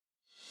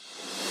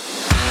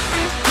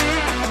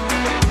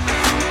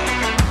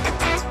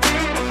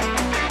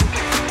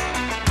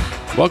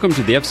Welcome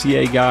to the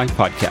FCA Guy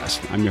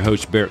Podcast. I'm your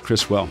host, Barrett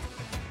Criswell,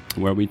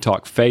 where we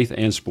talk faith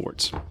and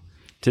sports.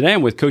 Today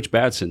I'm with Coach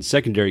Batson,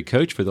 secondary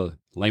coach for the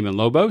Lehman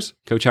Lobos.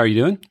 Coach, how are you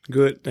doing?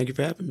 Good. Thank you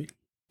for having me.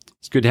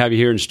 It's good to have you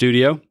here in the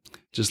studio.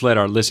 Just let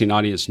our listening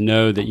audience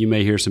know that you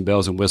may hear some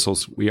bells and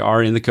whistles. We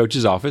are in the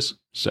coach's office,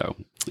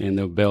 and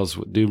the bells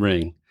do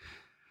ring.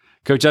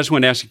 Coach, I just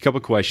want to ask you a couple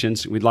of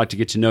questions. We'd like to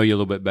get to know you a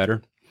little bit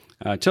better.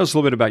 Tell us a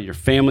little bit about your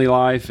family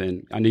life,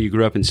 and I know you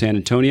grew up in San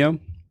Antonio.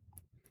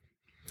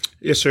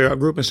 Yes, sir. I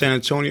grew up in San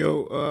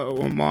Antonio.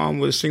 My mom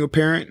was a single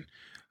parent,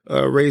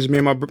 raised me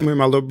and my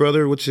little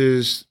brother, which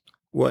is,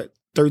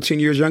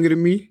 13 years younger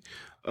than me.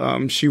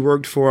 She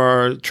worked for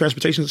our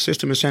transportation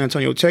system in San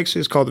Antonio,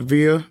 Texas, called the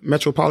VIA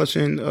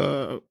Metropolitan,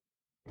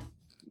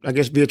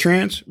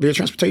 VIA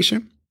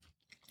Transportation.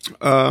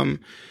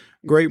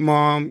 Great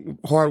mom,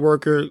 hard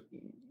worker.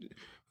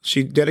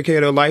 She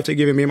dedicated her life to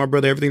giving me and my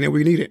brother everything that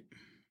we needed.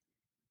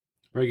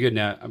 Very good.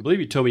 Now, I believe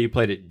you told me you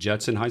played at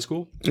Judson High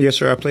School? Yes,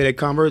 sir. I played at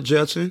Converse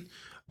Judson.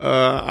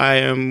 I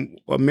am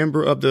a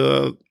member of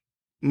the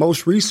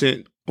most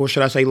recent, or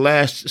should I say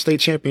last,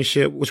 state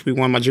championship, which we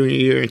won my junior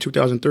year in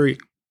 2003.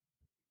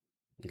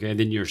 Okay, and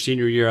then your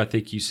senior year, I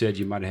think you said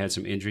you might have had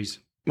some injuries.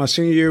 My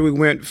senior year, we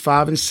went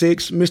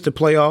 5-6, missed the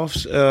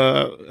playoffs,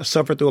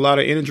 suffered through a lot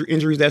of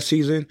injuries that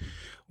season,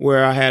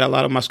 where I had a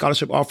lot of my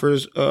scholarship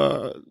offers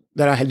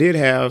that I did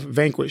have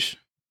vanquished.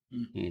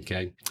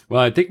 Okay.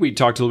 Well, I think we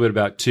talked a little bit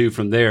about, too,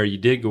 from there. You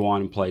did go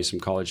on and play some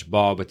college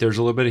ball, but there's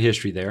a little bit of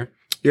history there.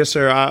 Yes,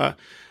 sir.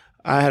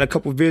 I had a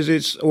couple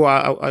visits.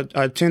 Well,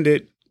 I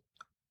attended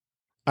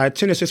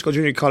Cisco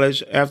Junior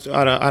College out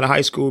of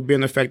high school, being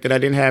the fact that I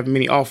didn't have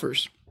many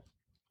offers.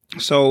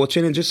 So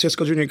attending just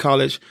Cisco Junior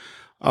College,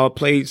 I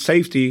played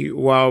safety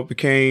while I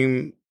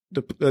became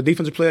the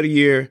defensive player of the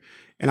year,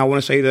 and I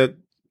want to say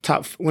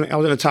when I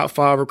was in the top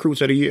 5 recruits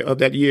of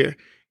that year.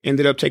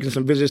 Ended up taking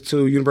some visits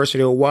to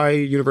University of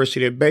Hawaii,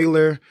 University of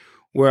Baylor,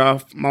 where I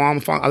let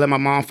my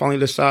mom finally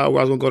decide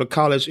where I was going to go to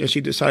college, and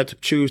she decided to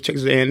choose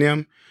Texas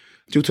A&M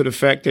due to the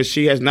fact that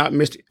she has not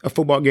missed a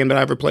football game that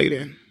I ever played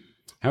in.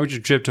 How was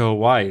your trip to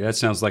Hawaii? That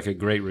sounds like a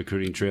great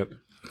recruiting trip.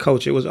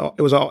 Coach, it was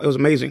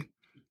amazing.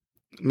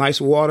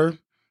 Nice water,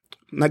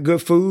 not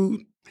good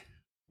food,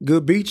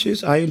 good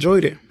beaches. I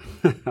enjoyed it.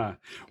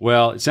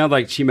 Well, it sounds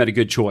like she made a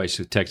good choice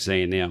with Texas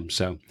A&M.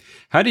 So,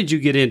 how did you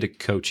get into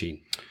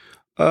coaching?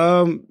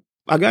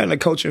 I got into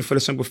coaching for the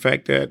simple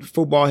fact that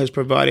football has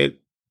provided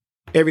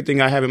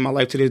everything I have in my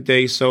life to this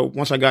day. So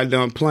once I got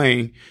done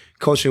playing,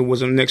 coaching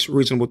was the next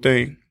reasonable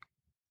thing.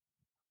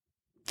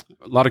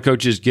 A lot of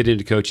coaches get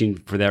into coaching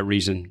for that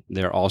reason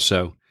there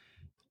also.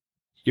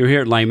 You're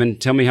here at Lehman.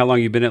 Tell me how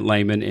long you've been at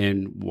Lehman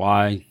and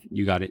why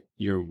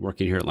you're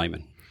working here at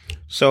Lehman.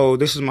 So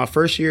this is my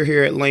first year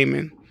here at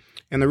Lehman.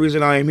 And the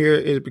reason I am here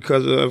is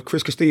because of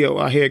Chris Castillo,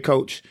 our head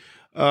coach.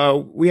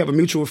 We have a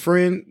mutual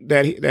friend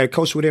that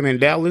coached with him in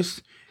Dallas,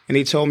 and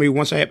he told me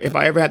if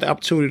I ever had the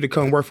opportunity to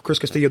come work for Chris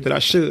Castillo, that I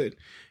should.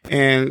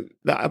 And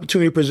the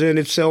opportunity presented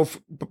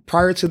itself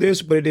prior to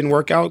this, but it didn't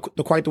work out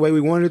quite the way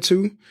we wanted it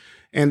to.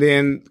 And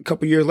then a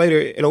couple of years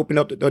later,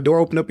 the door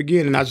opened up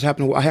again, and I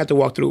had to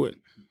walk through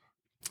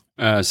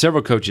it.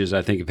 Several coaches,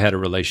 I think, have had a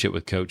relationship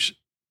with Coach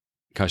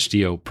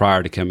Castillo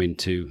prior to coming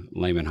to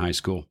Lehman High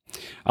School.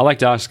 I like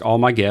to ask all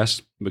my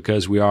guests,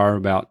 because we are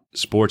about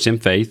sports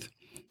and faith.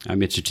 I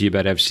mentioned to you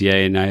about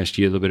FCA, and I asked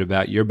you a little bit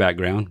about your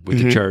background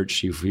with the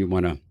church, if you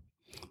want to.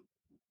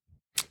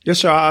 Yes,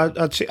 sir.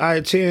 I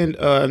attend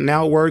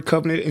Now Word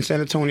Covenant in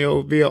San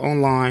Antonio via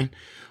online.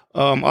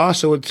 I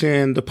also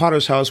attend the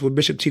Potter's House with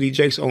Bishop T.D.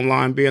 Jakes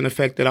online, being the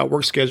fact that our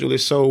work schedule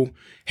is so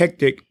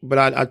hectic. But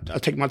I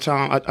take my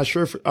time.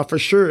 I for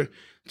sure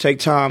take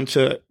time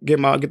to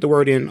get the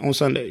word in on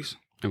Sundays.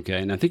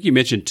 Okay, and I think you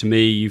mentioned to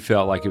me you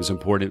felt like it was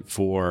important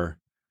for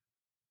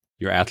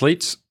your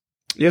athletes.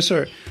 Yes,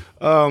 sir.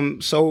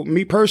 So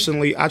me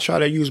personally, I try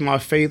to use my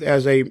faith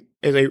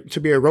to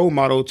be a role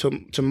model,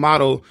 to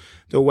model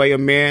the way a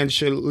man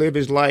should live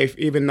his life,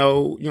 even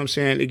though, you know what I'm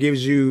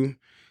saying,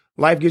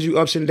 life gives you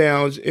ups and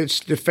downs. It's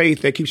the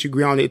faith that keeps you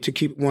grounded to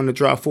keep wanting to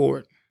drive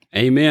forward.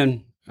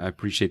 Amen. I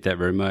appreciate that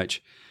very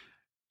much.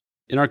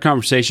 In our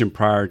conversation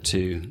prior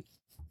to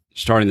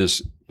starting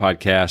this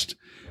podcast,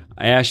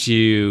 I asked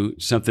you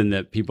something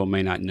that people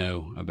may not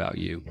know about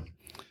you.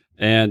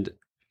 And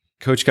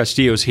Coach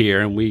Castillo's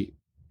here, and we're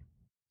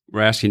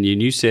asking you,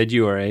 and you said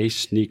you are a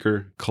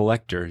sneaker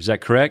collector. Is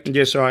that correct?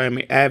 Yes, sir. I am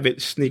an avid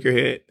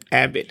sneakerhead.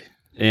 Avid.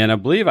 And I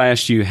believe I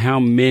asked you how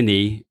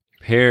many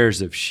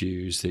pairs of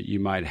shoes that you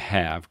might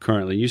have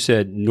currently. You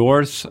said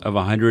north of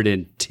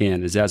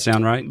 110. Does that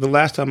sound right? The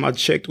last time I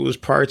checked was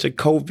prior to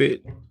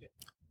COVID.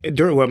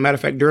 During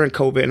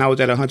COVID, and I was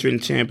at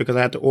 110 because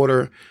I had to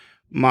order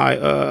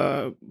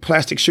my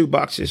plastic shoe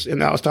boxes,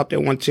 and I was stopped at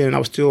 110. I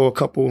was still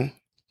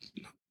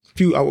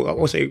I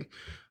would say a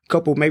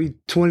couple, maybe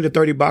 20 to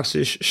 30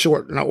 boxes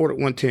short, and I ordered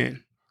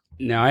 110.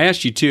 Now, I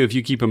asked you, too, if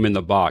you keep them in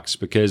the box,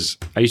 because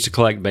I used to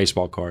collect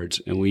baseball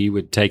cards, and we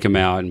would take them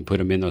out and put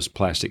them in those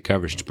plastic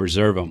covers to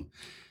preserve them.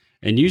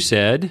 And you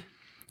said?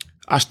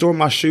 I store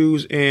my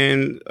shoes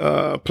in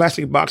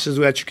plastic boxes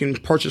that you can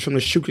purchase from the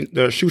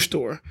shoe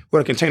store or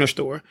the container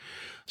store.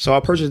 So I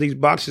purchased these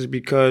boxes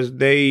because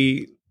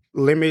they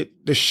limit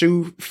the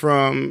shoe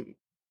from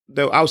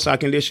the outside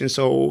conditions.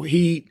 So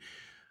heat,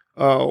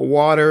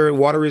 water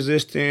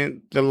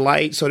resistant, the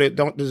light, so it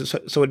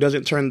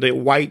doesn't turn the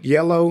white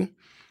yellow,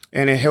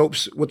 and it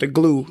helps with the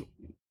glue.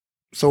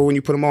 So when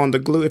you put them on, the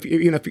glue,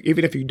 even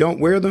if you don't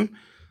wear them,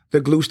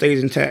 the glue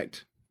stays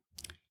intact.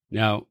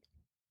 Now,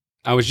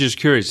 I was just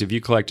curious if you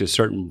collect a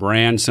certain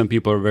brand. Some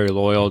people are very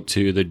loyal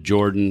to the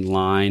Jordan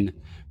line,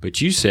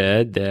 but you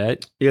said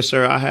that. Yes,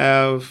 sir. I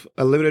have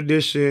a limited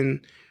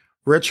edition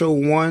Retro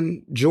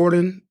 1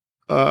 Jordan,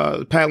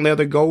 patent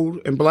leather, gold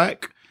and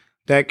black.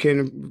 I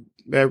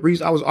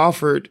was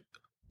offered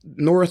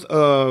north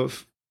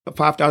of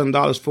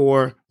 $5,000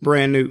 for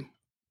brand new.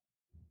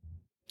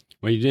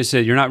 Well, you just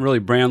said you're not really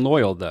brand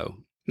loyal, though.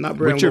 Not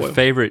brand What's loyal. your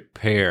favorite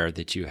pair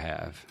that you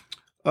have?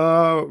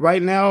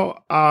 Right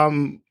now,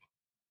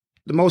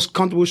 the most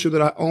comfortable shoe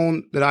that I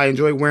own that I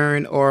enjoy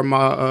wearing are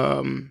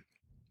my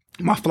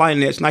my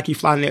Flyknits, Nike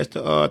Flyknits,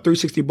 the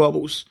 360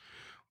 bubbles.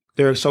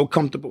 They're so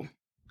comfortable.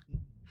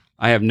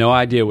 I have no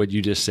idea what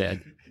you just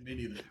said,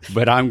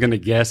 but I'm going to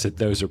guess that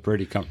those are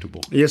pretty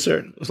comfortable. Yes,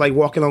 sir. It's like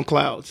walking on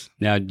clouds.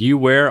 Now, do you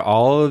wear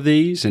all of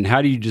these, and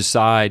how do you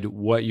decide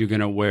what you're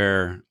going to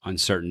wear on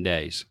certain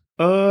days?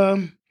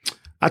 I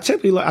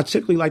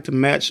typically like to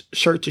match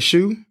shirt to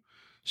shoe.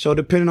 So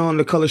depending on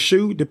the color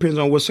shoe, depends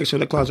on what section of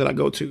the closet I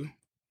go to.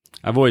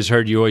 I've always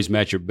heard you always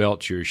match your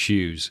belt to your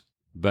shoes,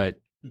 but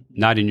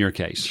not in your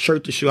case.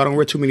 Shirt to shoe. I don't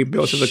wear too many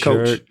belts as a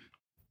coach. Shirt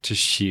to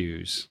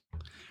shoes.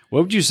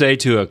 What would you say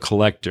to a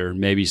collector,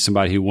 maybe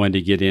somebody who wanted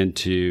to get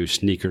into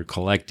sneaker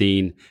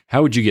collecting?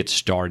 How would you get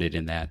started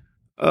in that?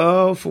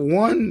 For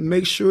one,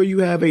 make sure you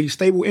have a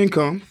stable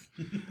income.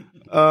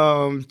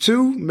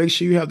 2, make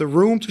sure you have the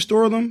room to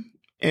store them.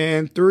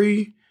 And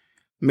 3,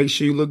 make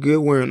sure you look good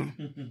wearing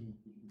them.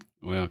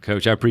 Well,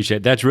 Coach, I appreciate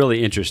it. That's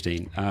really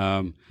interesting.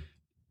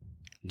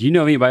 Do you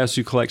know anybody else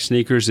who collects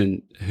sneakers,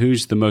 and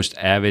who's the most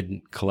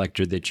avid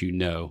collector that you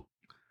know?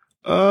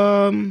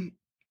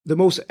 The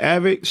most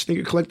avid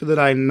sneaker collector that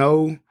I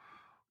know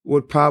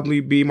would probably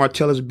be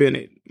Martellus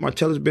Bennett.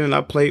 Martellus Bennett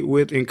I played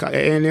with in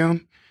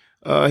A&M.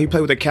 He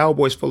played with the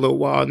Cowboys for a little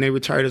while, and then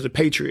retired as a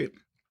Patriot.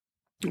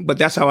 But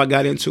that's how I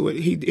got into it.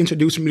 He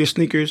introduced me to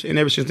sneakers, and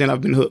ever since then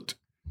I've been hooked.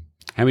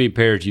 How many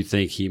pairs do you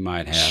think he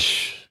might have?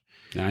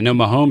 Now, I know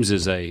Mahomes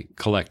is a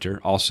collector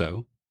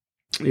also.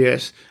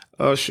 Yes.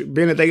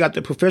 Bennett, they got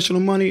the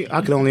professional money.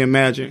 I can only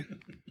imagine.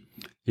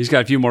 He's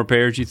got a few more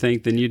pairs, you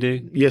think, than you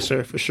do? Yes,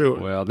 sir, for sure.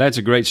 Well, that's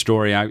a great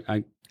story.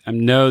 I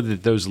know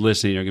that those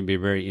listening are going to be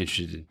very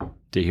interested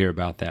to hear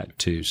about that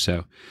too.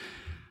 So,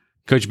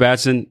 Coach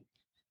Batson,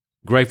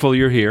 grateful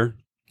you're here.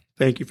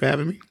 Thank you for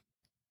having me.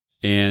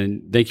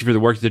 And thank you for the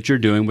work that you're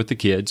doing with the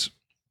kids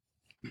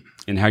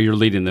and how you're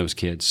leading those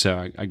kids.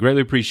 So I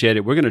greatly appreciate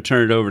it. We're going to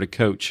turn it over to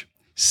Coach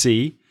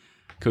C,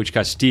 Coach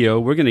Castillo.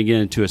 We're going to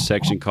get into a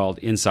section called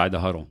Inside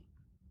the Huddle.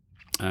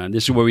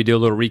 This is where we do a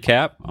little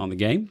recap on the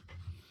game.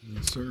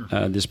 Yes, sir.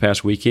 This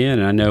past weekend.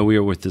 And I know we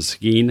were with the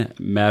Seguin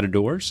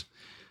Matadors.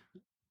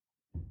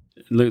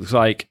 It looks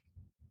like it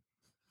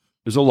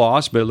was a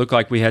loss, but it looked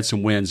like we had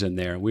some wins in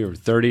there. We were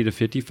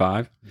 30-55.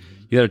 Mm-hmm.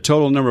 You had a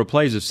total number of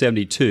plays of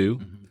 72.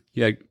 Mm-hmm.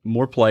 You had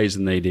more plays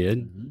than they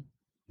did. Mm-hmm.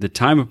 The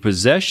time of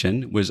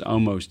possession was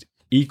almost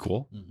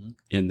equal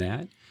in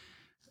that.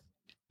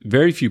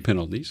 Very few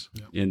penalties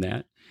in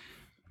that.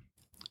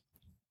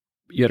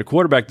 You had a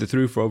quarterback that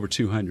threw for over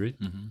 200.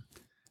 Mm-hmm.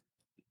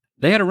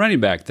 They had a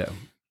running back, though.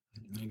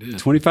 They did.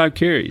 25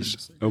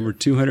 carries, over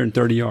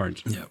 230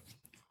 yards. Yep.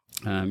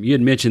 You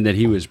had mentioned that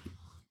he was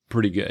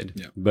pretty good.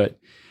 Yep. But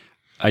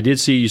I did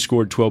see you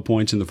scored 12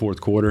 points in the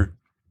fourth quarter.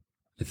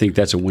 I think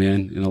that's a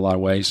win in a lot of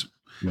ways.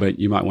 But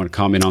you might want to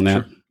comment on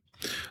that.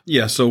 Sure.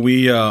 Yeah, so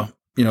we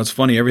it's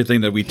funny,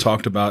 everything that we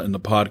talked about in the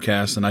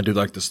podcast, and I do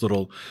like this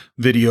little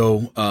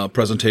video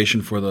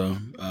presentation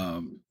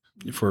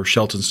for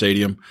Shelton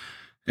Stadium.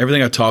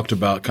 Everything I talked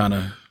about kind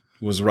of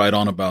was right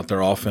on about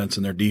their offense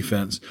and their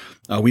defense.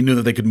 We knew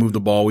that they could move the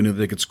ball. We knew that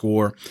they could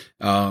score.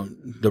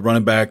 The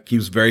running back, he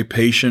was very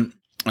patient,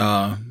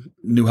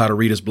 knew how to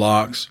read his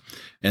blocks,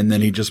 and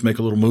then he'd just make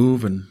a little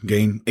move and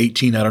gain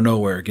 18 out of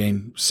nowhere,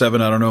 gain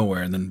 7 out of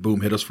nowhere, and then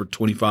boom, hit us for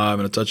 25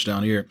 and a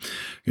touchdown here.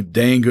 A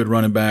dang good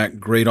running back,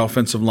 great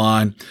offensive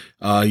line.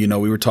 We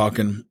were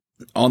talking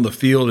on the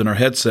field in our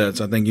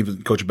headsets. I think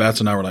even Coach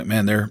Batson and I were like,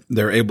 man,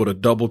 they're able to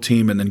double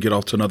team and then get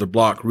off to another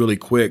block really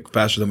quick,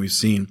 faster than we've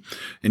seen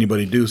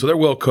anybody do. So they're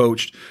well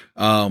coached.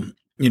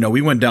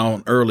 We went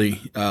down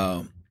early.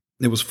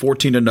 It was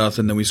 14-0.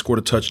 Then we scored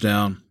a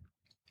touchdown.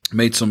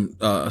 Made some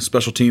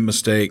special team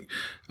mistake,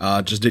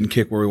 just didn't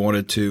kick where we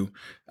wanted to,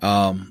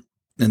 and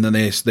then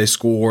they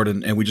scored,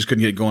 and we just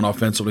couldn't get it going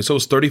offensively. So it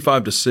was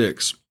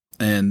 35-6,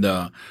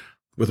 and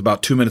with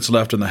about 2 minutes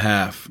left in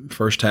the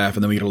first half,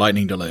 and then we get a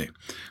lightning delay.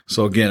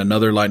 So again,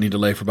 another lightning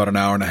delay for about an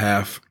hour and a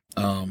half.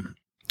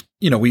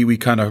 we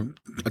kind of,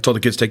 I told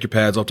the kids, take your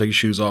pads off, take your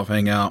shoes off,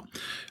 hang out.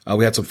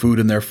 We had some food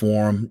in there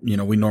for them.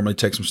 We normally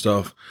take some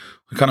stuff.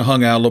 We kind of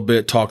hung out a little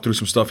bit, talked through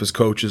some stuff as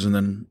coaches, and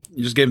then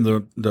you just gave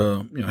them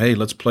the hey,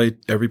 let's play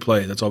every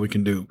play. That's all we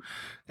can do.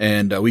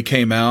 And we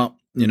came out,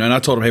 and I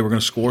told them, hey, we're going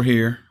to score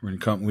here. We're going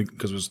to come,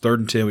 because it was 3rd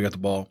and 10, we got the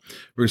ball.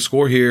 We're going to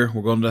score here.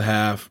 We're going to the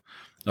half.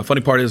 The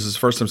funny part is, it's the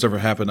first time it's ever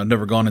happened. I've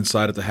never gone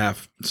inside at the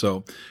half.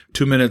 So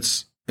 2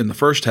 minutes in the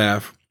first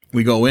half,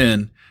 we go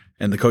in,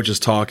 and the coach is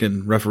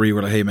talking, referee,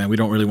 we're like, hey, man, we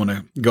don't really want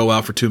to go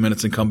out for 2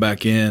 minutes and come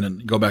back in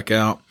and go back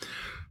out.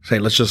 Say,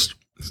 let's just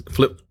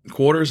flip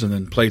quarters and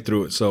then play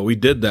through it. So we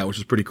did that, which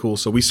was pretty cool.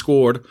 So we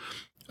scored,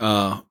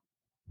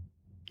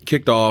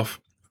 kicked off.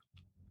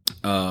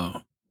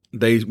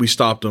 We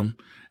stopped them,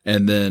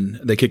 and then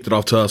they kicked it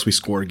off to us. We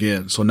scored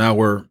again. So now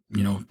we're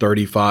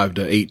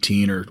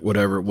 35-18 or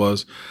whatever it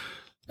was,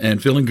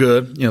 and feeling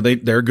good.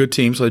 They're a good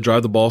team, so they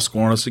drive the ball,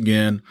 scoring us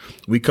again.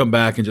 We come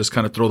back and just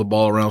kind of throw the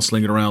ball around,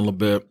 sling it around a little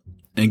bit,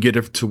 and get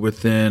it to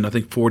within, I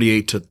think,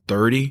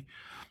 48-30.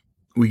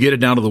 We get it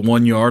down to the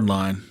 1 yard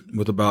line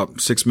with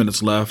about 6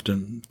 minutes left,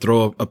 and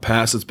throw a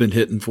pass that's been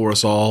hitting for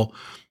us all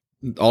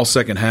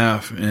second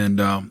half. And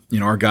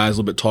our guy's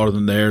a little bit taller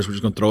than theirs. We're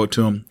just going to throw it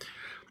to him.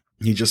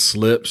 He just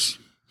slips,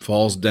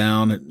 falls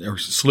down, or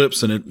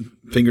slips, and it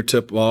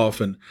fingertip off,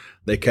 and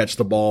they catch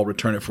the ball,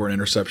 return it for an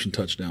interception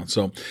touchdown.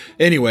 So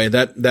anyway,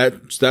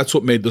 that's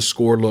what made the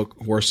score look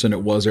worse than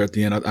it was there at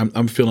the end.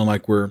 I'm feeling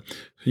like we're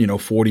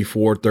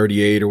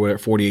 44-38 or whatever,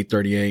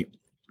 48-38.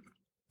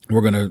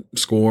 We're going to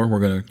score. We're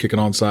going to kick it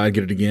onside,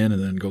 get it again,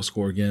 and then go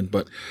score again.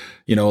 But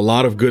a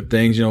lot of good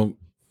things.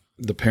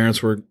 The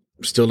parents were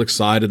still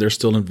excited. They're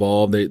still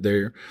involved.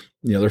 They're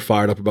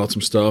fired up about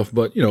some stuff,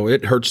 but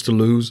it hurts to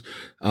lose.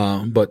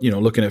 But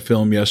looking at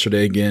film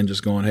yesterday again,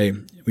 just going, hey,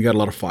 we got a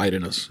lot of fight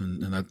in us,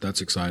 and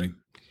that's exciting.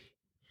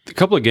 The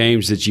couple of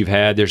games that you've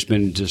had, there's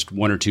been just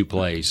 1 or 2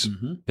 plays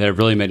that have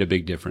really made a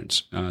big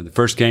difference. The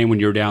first game when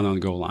you were down on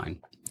the goal line,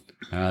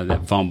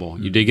 that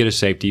fumble, you did get a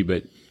safety,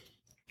 but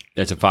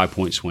that's a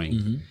 5-point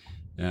swing.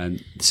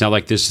 It sounds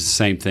like this is the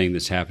same thing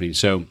that's happening.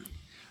 So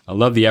I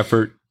love the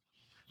effort.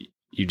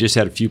 You just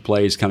had a few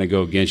plays kind of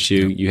go against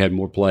you. You had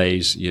more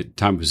plays.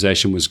 Time of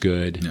possession was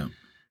good.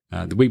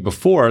 The week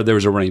before, there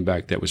was a running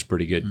back that was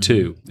pretty good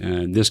too.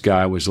 And this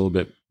guy was a little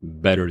bit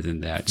better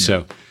than that.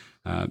 So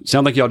it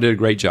sounded like y'all did a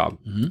great job.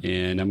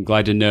 And I'm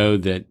glad to know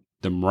that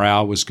the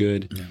morale was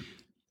good.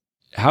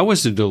 How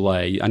was the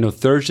delay? I know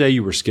Thursday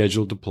you were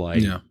scheduled to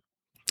play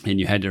and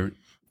you had to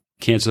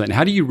cancel that. And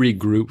how do you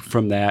regroup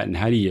from that? And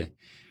how do you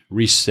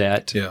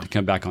reset to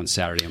come back on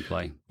Saturday and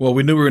play? Well,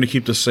 we knew we were going to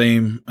keep the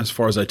same as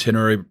far as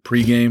itinerary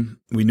pregame.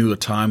 We knew the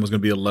time was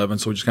going to be 11,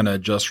 so we just kind of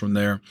adjust from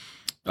there.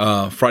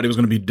 Friday was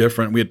going to be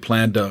different. We had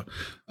planned to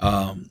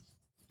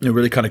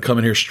really kind of come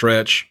in here,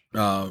 stretch,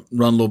 run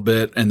a little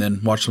bit, and then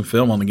watch some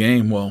film on the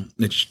game. Well,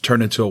 it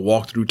turned into a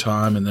walkthrough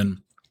time, and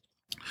then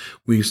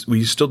we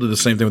still did the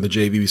same thing with the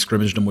JV. We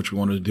scrimmaged them, which we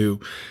wanted to do.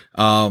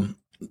 A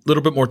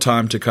little bit more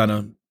time to kind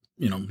of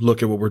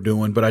look at what we're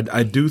doing. But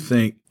I do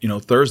think,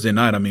 Thursday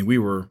night,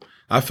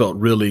 I felt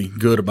really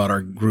good about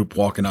our group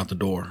walking out the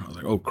door. I was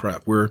like, oh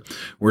crap, we're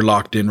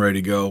locked in,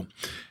 ready to go.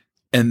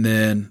 And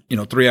then,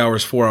 3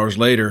 hours, 4 hours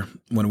later,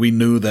 when we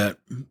knew that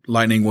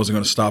Lightning wasn't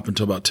going to stop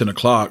until about 10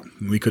 o'clock,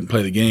 and we couldn't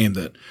play the game,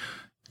 that,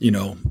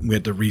 we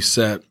had to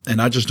reset.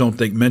 And I just don't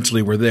think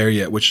mentally we're there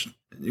yet, which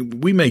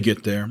we may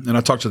get there. And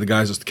I talked to the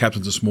guys, as the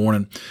captains this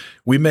morning.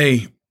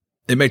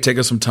 It may take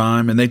us some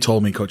time. And they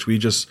told me, Coach, we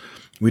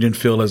didn't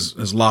feel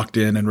as locked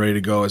in and ready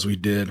to go as we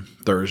did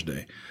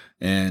Thursday.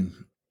 And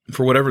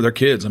for whatever, they're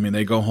kids.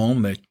 They go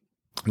home. A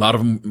lot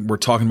of them were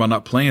talking about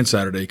not playing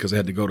Saturday because they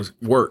had to go to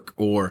work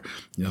or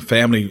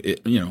family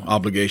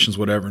obligations,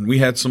 whatever. And we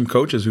had some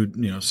coaches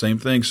who same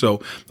thing.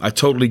 So I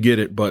totally get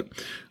it. But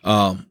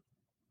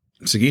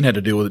Seguin had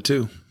to deal with it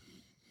too.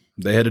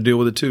 They had to deal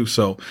with it too.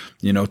 So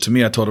to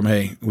me, I told them,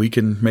 hey, we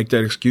can make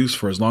that excuse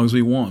for as long as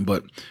we want,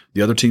 but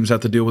the other teams have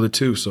to deal with it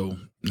too. So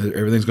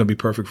everything's going to be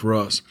perfect for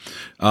us.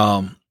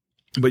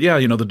 But yeah,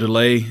 the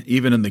delay,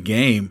 even in the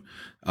game,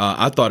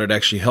 I thought it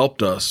actually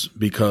helped us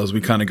because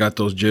we kind of got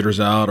those jitters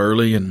out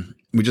early and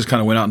we just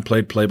kind of went out and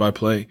played play by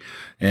play.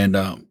 And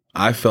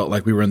I felt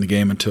like we were in the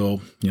game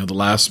until, the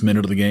last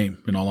minute of the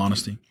game, in all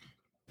honesty.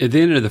 At the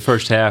end of the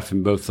first half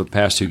in both the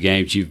past 2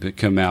 games, you've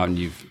come out and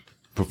you've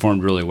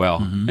performed really well.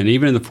 And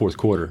even in the fourth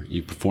quarter,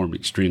 you performed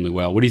extremely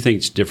well. What do you think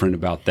is different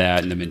about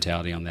that and the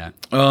mentality on that?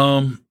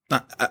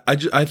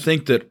 I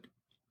think that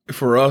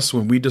for us,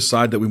 when we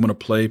decide that we want to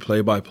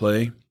play by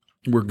play,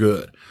 we're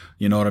good.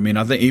 You know what I mean?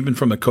 I think even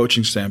from a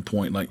coaching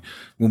standpoint, like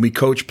when we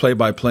coach play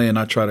by play and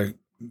I try to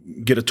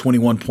get a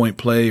 21-point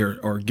play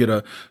or get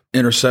a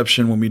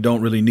interception when we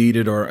don't really need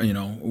it, or,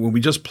 when we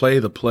just play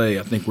the play,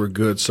 I think we're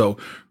good. So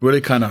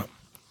really kind of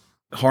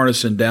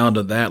harnessing down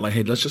to that, like,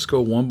 hey, let's just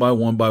go one by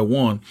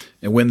one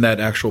and win that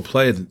actual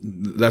play.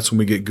 That's when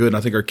we get good. And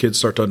I think our kids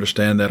start to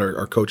understand that.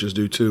 Our coaches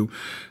do too.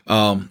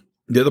 The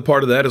other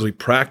part of that is we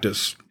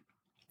practice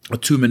a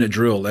 2-minute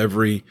drill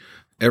every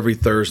every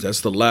Thursday.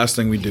 That's the last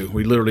thing we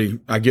do.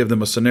 I give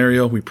them a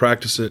scenario. We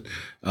practice it.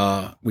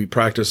 We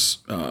practice,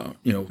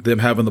 them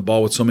having the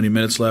ball with so many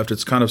minutes left.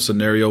 It's kind of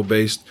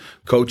scenario-based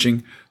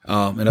coaching.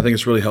 And I think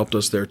it's really helped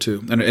us there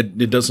too. And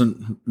it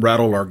doesn't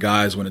rattle our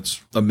guys when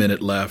it's a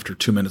minute left or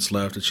 2 minutes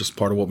left. It's just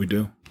part of what we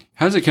do.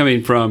 How's it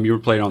coming from you were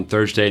playing on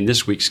Thursday and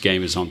this week's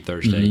game is on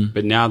Thursday,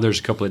 but now there's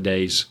a couple of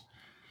days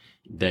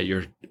that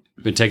you're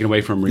been taken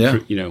away from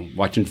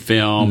watching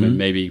film and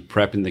maybe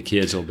prepping the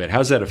kids a little bit. How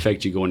does that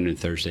affect you going into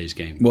Thursday's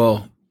game?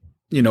 Well,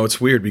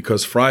 it's weird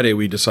because Friday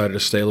we decided to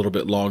stay a little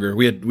bit longer.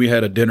 We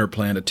had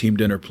a team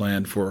dinner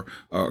planned for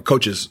our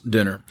coach's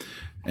dinner.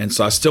 And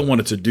so I still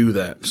wanted to do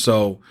that.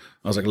 So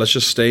I was like, let's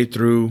just stay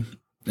through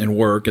and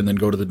work and then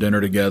go to the dinner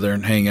together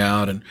and hang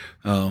out. And,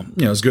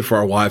 it's good for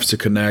our wives to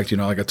connect.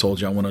 Like I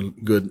told you, I want a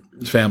good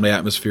family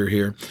atmosphere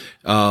here.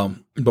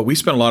 But we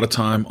spent a lot of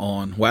time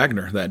on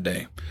Wagner that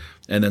day.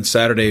 And then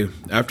Saturday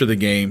after the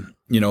game,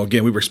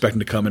 again, we were expecting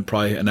to come in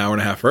probably an hour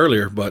and a half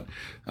earlier, but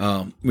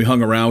we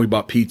hung around, we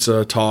bought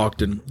pizza, talked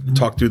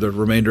through the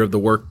remainder of the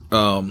work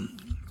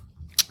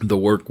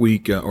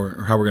week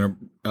or how we're going to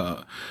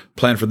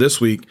plan for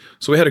this week.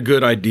 So we had a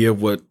good idea of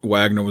what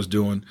Wagner was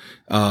doing.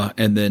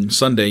 And then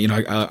Sunday,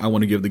 I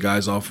want to give the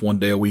guys off one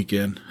day a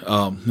weekend.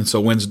 And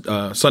so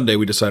Sunday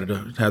we decided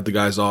to have the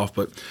guys off,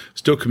 but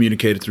still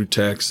communicated through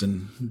text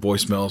and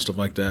voicemail, stuff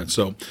like that.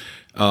 So,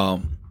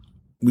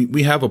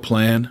 we have a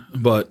plan,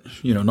 but,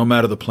 no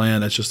matter the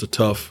plan, that's just a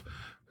tough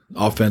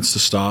offense to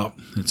stop.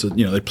 It's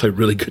they play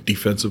really good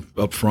defensive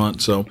up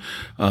front. So,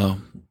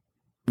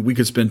 we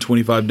could spend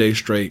 25 days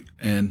straight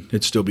and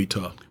it'd still be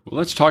tough. Well,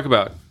 let's talk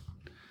about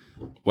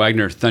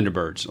Wagner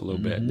Thunderbirds a little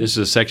bit. This is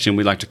a section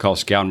we like to call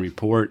Scout and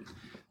Report,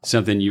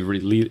 something you've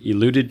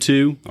alluded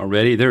to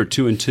already. They're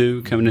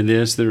 2-2 coming to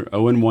this. They're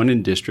 0-1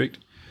 in district.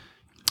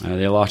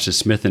 They lost to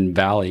Smith and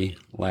Valley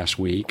last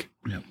week.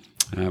 Yep.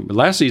 But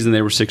last season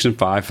they were 6-5,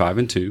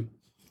 5-2.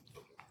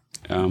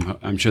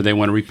 I'm sure they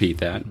want to repeat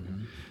that.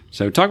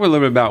 So talk a little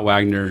bit about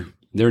Wagner.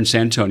 They're in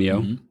San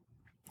Antonio.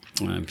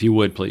 If you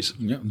would, please.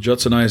 Yeah,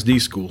 Judson ISD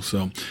school.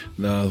 So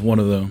one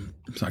of the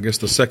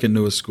second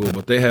newest school,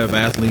 but they have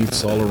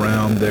athletes all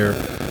around. They're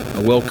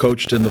well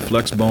coached in the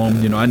flex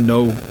bone. I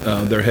know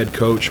their head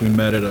coach. We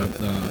met at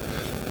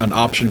an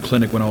option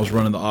clinic when I was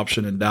running the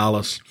option in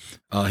Dallas.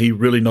 He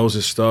really knows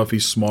his stuff.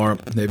 He's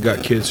smart. They've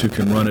got kids who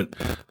can run it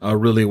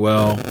really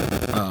well.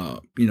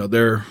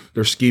 Their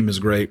scheme is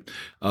great.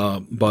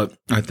 But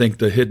I think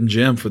the hidden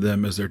gem for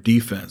them is their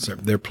defense.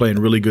 They're playing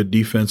really good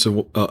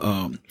defensive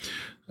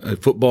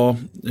football.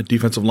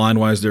 Defensive line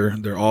wise,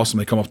 they're awesome.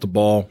 They come off the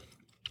ball.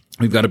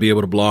 We've got to be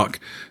able to block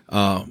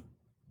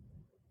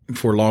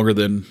for longer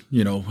than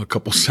a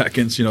couple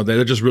seconds.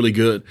 They're just really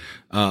good.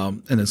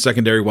 And then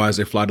secondary wise,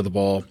 they fly to the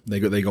ball. They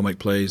go make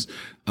plays.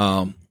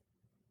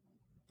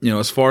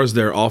 As far as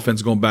their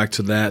offense, going back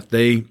to that,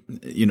 they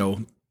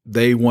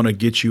want to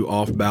get you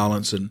off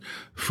balance and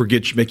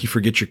make you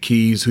forget your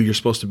keys, who you're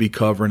supposed to be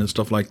covering and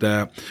stuff like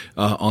that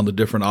on the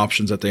different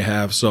options that they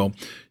have. So,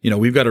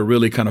 we've got to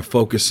really kind of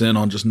focus in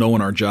on just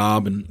knowing our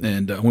job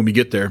and when we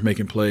get there,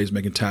 making plays,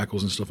 making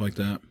tackles and stuff like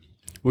that.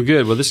 Well,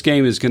 good. Well, this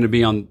game is going to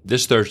be on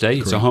this Thursday.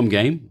 Correct. It's a home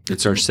game.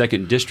 It's our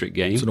second district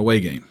game. It's an away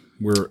game.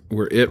 We're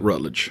at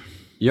Rutledge.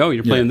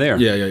 You're playing there.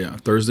 Yeah.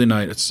 Thursday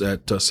night. It's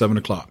at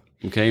 7:00.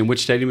 Okay, and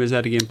which stadium is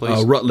that again,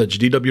 please? Rutledge,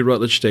 DW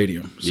Rutledge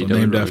Stadium. So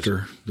named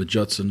after the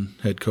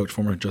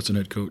former Judson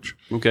head coach.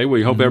 Okay, well,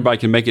 we hope everybody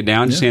can make it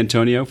down to San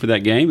Antonio for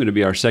that game. It'll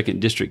be our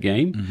second district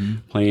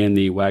game, playing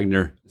the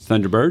Wagner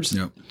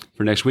Thunderbirds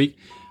for next week.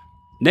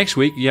 Next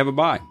week, you have a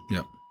bye.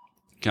 Yep.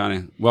 Kind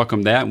of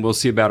welcome that, and we'll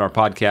see about our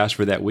podcast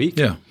for that week.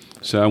 Yeah.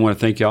 So I want to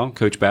thank y'all.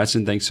 Coach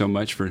Batson, thanks so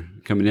much for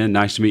coming in.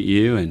 Nice to meet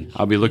you, and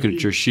I'll be looking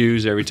at your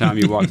shoes every time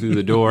you walk through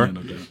the door.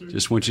 No doubt.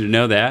 Just want you to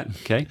know that,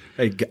 okay?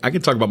 Hey, I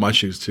can talk about my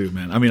shoes too,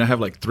 man. I mean, I have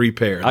like 3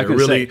 pairs. They're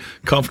really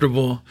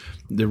comfortable.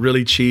 They're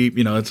really cheap.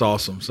 It's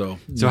awesome. So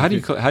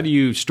how do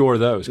you store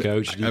those,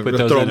 Coach? I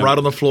throw them right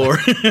on the floor.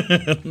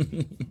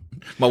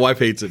 My wife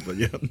hates it, but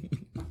yeah.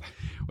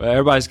 Well,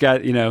 everybody's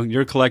got,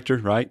 you're a collector,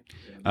 right?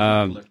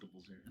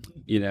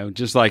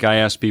 Just like I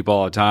ask people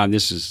all the time,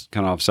 this is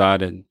kind of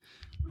offside, and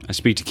I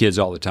speak to kids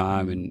all the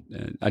time,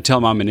 and I tell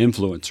them I'm an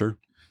influencer,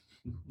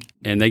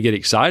 and they get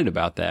excited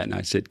about that. And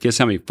I said, guess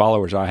how many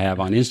followers I have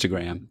on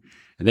Instagram?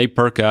 And they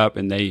perk up,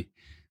 and they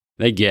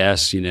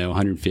guess,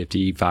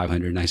 150,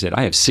 500. And I said,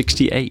 I have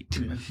 68.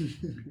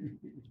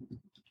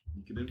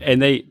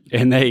 and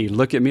they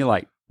look at me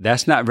like,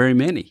 that's not very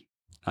many.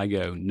 I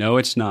go, no,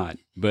 it's not.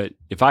 But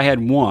if I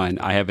had one,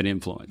 I have an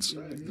influence.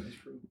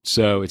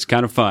 So it's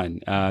kind of fun.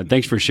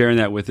 Thanks for sharing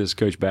that with us,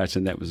 Coach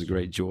Batson. That was a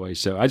great joy.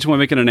 So I just want to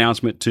make an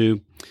announcement, too.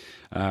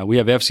 We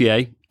have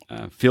FCA,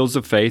 Fields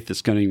of Faith.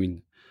 It's going to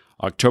be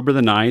October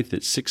the 9th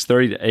at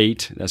 6:30 to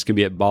 8. That's going to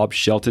be at Bob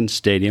Shelton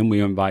Stadium. We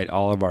invite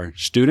all of our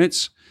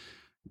students,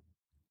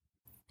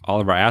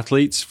 all of our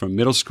athletes from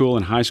middle school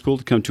and high school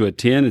to come to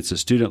attend. It's a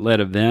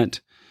student-led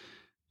event.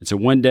 It's a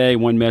one day,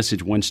 one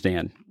message, one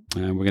stand.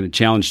 We're going to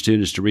challenge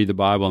students to read the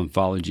Bible and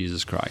follow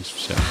Jesus Christ.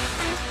 So,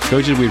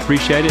 coaches, we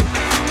appreciate it.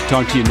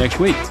 Talk to you next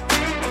week.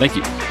 Thank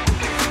you.